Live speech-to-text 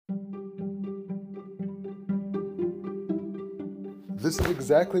This is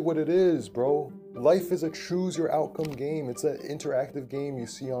exactly what it is, bro. Life is a choose your outcome game. It's an interactive game you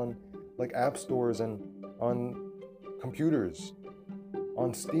see on like app stores and on computers,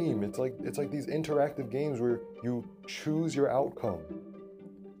 on Steam. It's like these interactive games where you choose your outcome.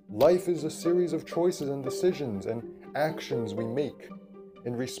 Life is a series of choices and decisions and actions we make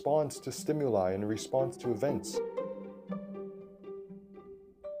in response to stimuli, in response to events.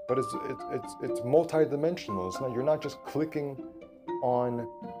 But it's multi-dimensional. It's not, you're not just clicking on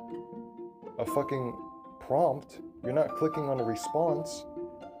a fucking prompt. You're not clicking on a response.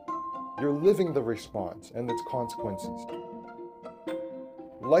 You're living the response and its consequences.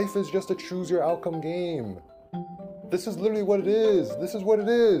 Life is just a choose your outcome game. This is literally what it is. This is what it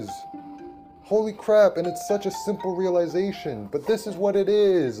is. Holy crap, and it's such a simple realization, but this is what it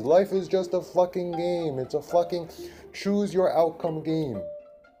is. Life is just a fucking game. It's a fucking choose your outcome game.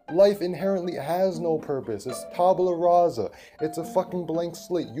 Life inherently has no purpose. It's tabula rasa. It's a fucking blank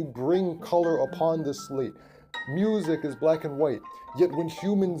slate. You bring color upon the slate. Music is black and white. Yet when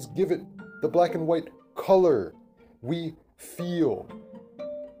humans give it the black and white color, we feel.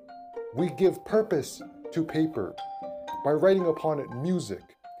 We give purpose to paper by writing upon it music.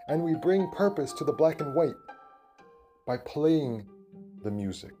 And we bring purpose to the black and white by playing the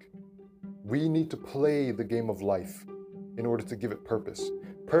music. We need to play the game of life in order to give it purpose.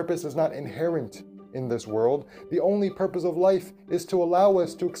 Purpose is not inherent in this world. The only purpose of life is to allow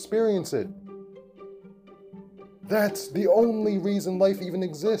us to experience it. That's the only reason life even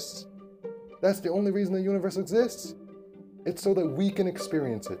exists. That's the only reason the universe exists. It's so that we can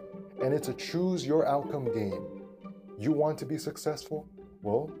experience it. And it's a choose your outcome game. You want to be successful?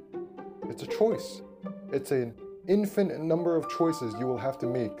 Well, it's a choice. It's an infinite number of choices you will have to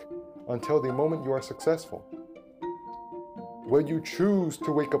make until the moment you are successful. Will you choose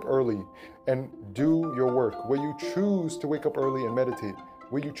to wake up early and do your work? Will you choose to wake up early and meditate?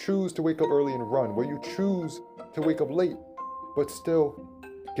 Will you choose to wake up early and run? Will you choose to wake up late but still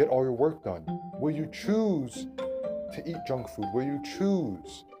get all your work done? Will you choose to eat junk food? Will you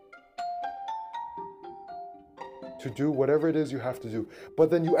choose to do whatever it is you have to do? But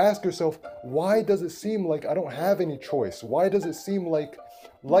then you ask yourself, why does it seem like I don't have any choice? Why does it seem like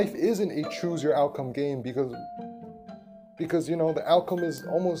life isn't a choose your outcome game? Because you know, the outcome is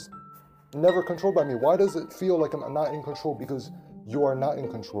almost never controlled by me. Why does it feel like I'm not in control? Because you are not in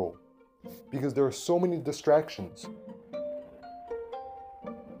control. Because there are so many distractions.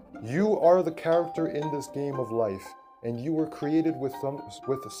 You are the character in this game of life, and you were created with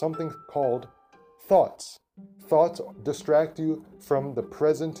something called thoughts. Thoughts distract you from the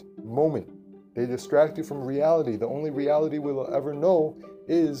present moment. They distract you from reality. The only reality we'll ever know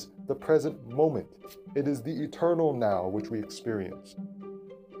is the present moment. It is the eternal now which we experience.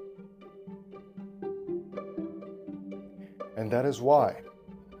 And that is why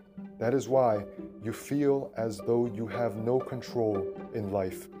you feel as though you have no control in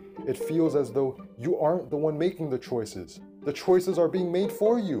life. It feels as though you aren't the one making the choices. The choices are being made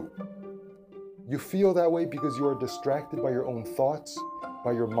for you. You feel that way because you are distracted by your own thoughts,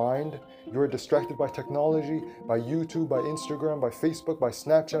 by your mind. You are distracted by technology, by YouTube, by Instagram, by Facebook, by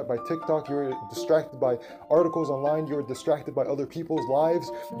Snapchat, by TikTok. You're distracted by articles online. You're distracted by other people's lives.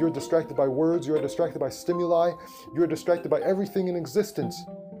 You're distracted by words. You're distracted by stimuli. You're distracted by everything in existence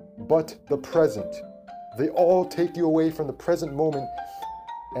but the present. They all take you away from the present moment,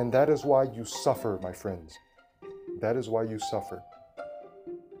 and that is why you suffer, my friends. That is why you suffer.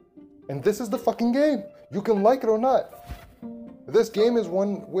 And this is the fucking game. You can like it or not. This game is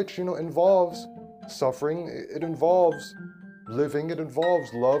one which, involves suffering. It involves living. It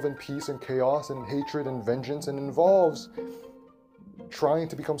involves love and peace and chaos and hatred and vengeance. And it involves trying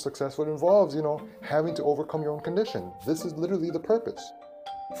to become successful. It involves, having to overcome your own condition. This is literally the purpose.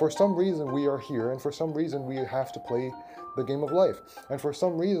 For some reason, we are here, and for some reason, we have to play the game of life. And for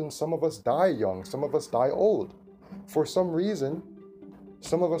some reason, some of us die young. Some of us die old. For some reason,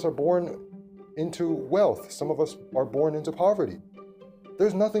 some of us are born into wealth. Some of us are born into poverty.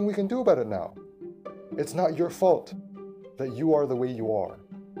 There's nothing we can do about it now. It's not your fault that you are the way you are.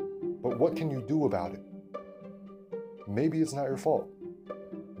 But what can you do about it? Maybe it's not your fault.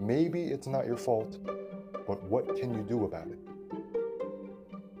 Maybe it's not your fault, but what can you do about it?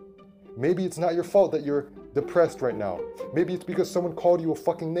 Maybe it's not your fault that you're depressed right now. Maybe it's because someone called you a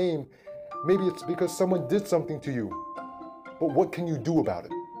fucking name. Maybe it's because someone did something to you. But what can you do about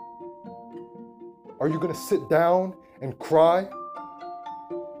it? Are you going to sit down and cry?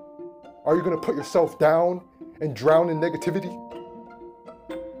 Are you going to put yourself down and drown in negativity?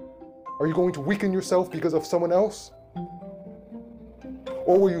 Are you going to weaken yourself because of someone else?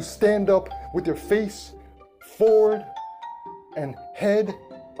 Or will you stand up with your face forward and head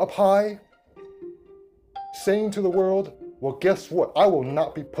up high, saying to the world, well, guess what? I will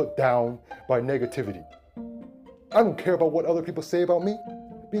not be put down by negativity. I don't care about what other people say about me,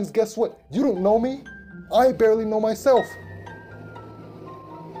 because guess what? You don't know me. I barely know myself.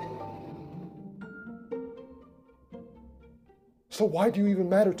 So why do you even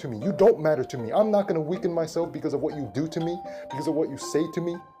matter to me? You don't matter to me. I'm not going to weaken myself because of what you do to me, because of what you say to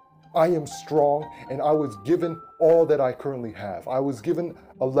me. I am strong, and I was given all that I currently have. I was given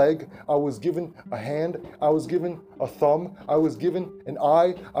a leg, I was given a hand, I was given a thumb, I was given an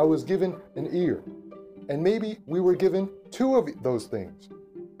eye, I was given an ear. And maybe we were given 2 of those things.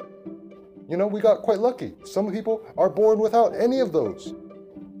 You know, we got quite lucky. Some people are born without any of those.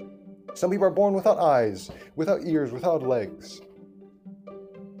 Some people are born without eyes, without ears, without legs.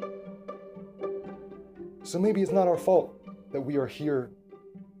 So maybe it's not our fault that we are here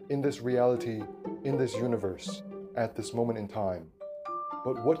in this reality, in this universe, at this moment in time.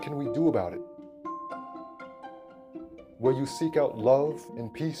 But what can we do about it? Will you seek out love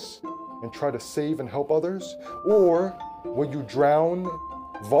and peace and try to save and help others? Or will you drown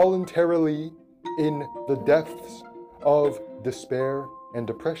voluntarily in the depths of despair and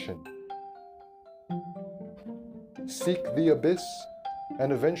depression? Seek the abyss,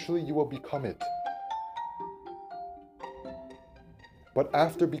 and eventually you will become it. But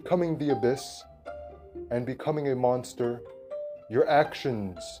after becoming the abyss and becoming a monster, your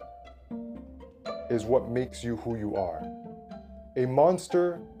actions is what makes you who you are. A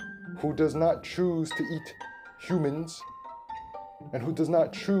monster who does not choose to eat humans and who does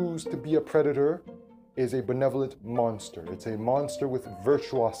not choose to be a predator is a benevolent monster. It's a monster with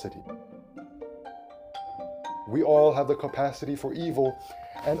virtuosity. We all have the capacity for evil,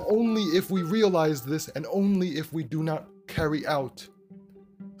 and only if we realize this and only if we do not carry out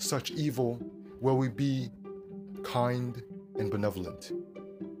such evil will we be kind and benevolent.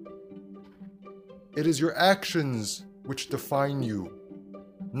 It is your actions which define you,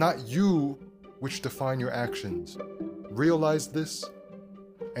 not you which define your actions. Realize this,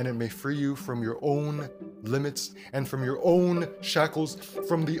 and it may free you from your own limits and from your own shackles,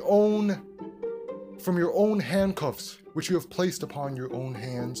 from your own handcuffs, which you have placed upon your own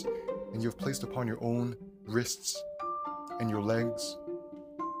hands, and you have placed upon your own wrists and your legs.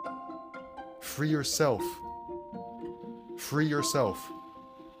 Free yourself. Free yourself.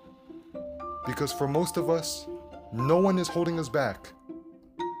 Because for most of us, no one is holding us back.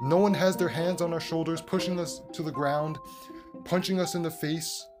 No one has their hands on our shoulders, pushing us to the ground, punching us in the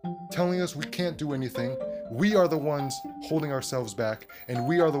face, telling us we can't do anything. We are the ones holding ourselves back, and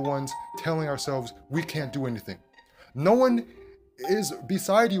we are the ones telling ourselves we can't do anything. No one is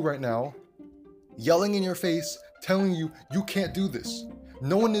beside you right now, yelling in your face, telling you you can't do this.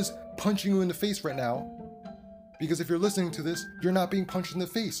 No one is punching you in the face right now, because if you're listening to this, you're not being punched in the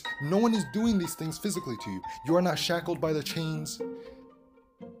face. No one is doing these things physically to you. You are not shackled by the chains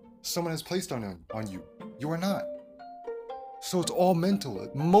someone has placed on you. You are not. So it's all mental.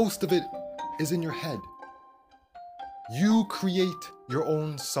 Most of it is in your head. You create your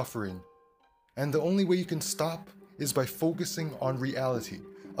own suffering. And the only way you can stop is by focusing on reality.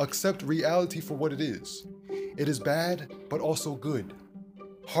 Accept reality for what it is. It is bad, but also good.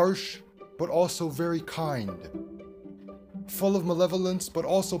 Harsh, but also very kind. Full of malevolence, but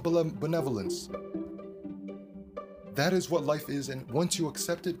also benevolence. That is what life is, and once you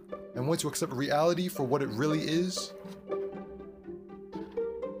accept it, and once you accept reality for what it really is,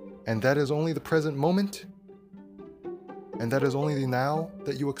 and that is only the present moment, and that is only the now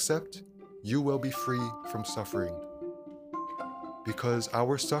that you accept, you will be free from suffering. Because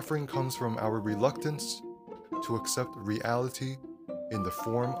our suffering comes from our reluctance to accept reality in the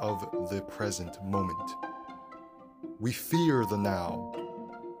form of the present moment. We fear the now.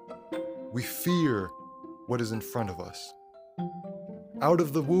 We fear what is in front of us. Out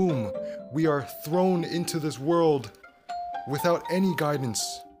of the womb, we are thrown into this world without any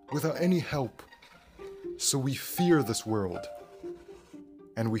guidance, without any help. So we fear this world,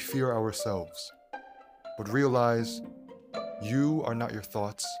 and we fear ourselves. But realize, you are not your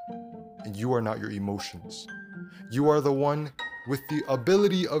thoughts, and you are not your emotions. You are the one with the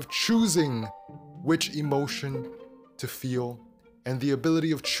ability of choosing which emotion to feel, and the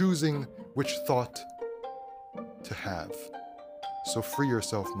ability of choosing which thought to have. So free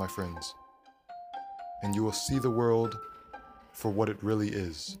yourself, my friends, and you will see the world for what it really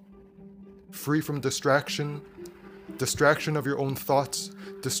is. Free from distraction of your own thoughts,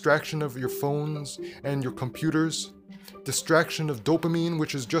 distraction of your phones and your computers, distraction of dopamine,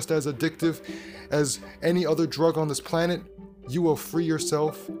 which is just as addictive as any other drug on this planet. You will free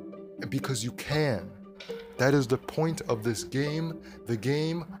yourself because you can. That is the point of this game, the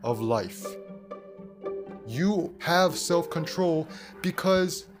game of life. You have self-control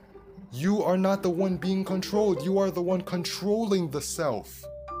because you are not the one being controlled. You are the one controlling the self.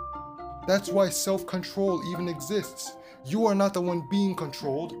 That's why self-control even exists. You are not the one being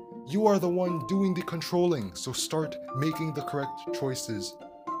controlled. You are the one doing the controlling. So start making the correct choices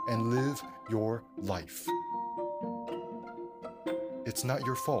and live your life. It's not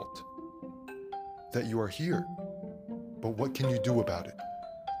your fault that you are here, but what can you do about it?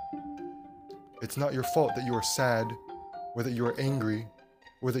 It's not your fault that you are sad, or that you are angry,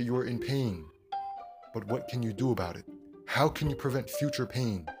 or that you are in pain, but what can you do about it? How can you prevent future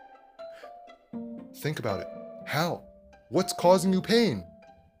pain? Think about it. How? What's causing you pain?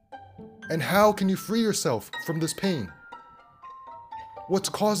 And how can you free yourself from this pain? What's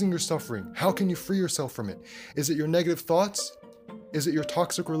causing your suffering? How can you free yourself from it? Is it your negative thoughts? Is it your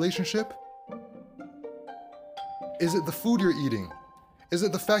toxic relationship? Is it the food you're eating? Is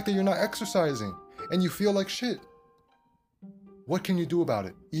it the fact that you're not exercising and you feel like shit? What can you do about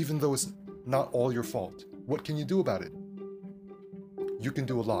it, even though it's not all your fault? What can you do about it? You can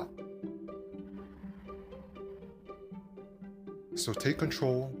do a lot. So take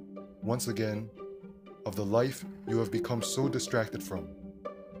control, once again, of the life you have become so distracted from,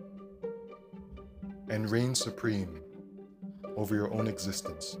 and reign supreme over your own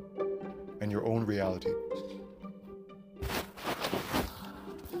existence and your own reality.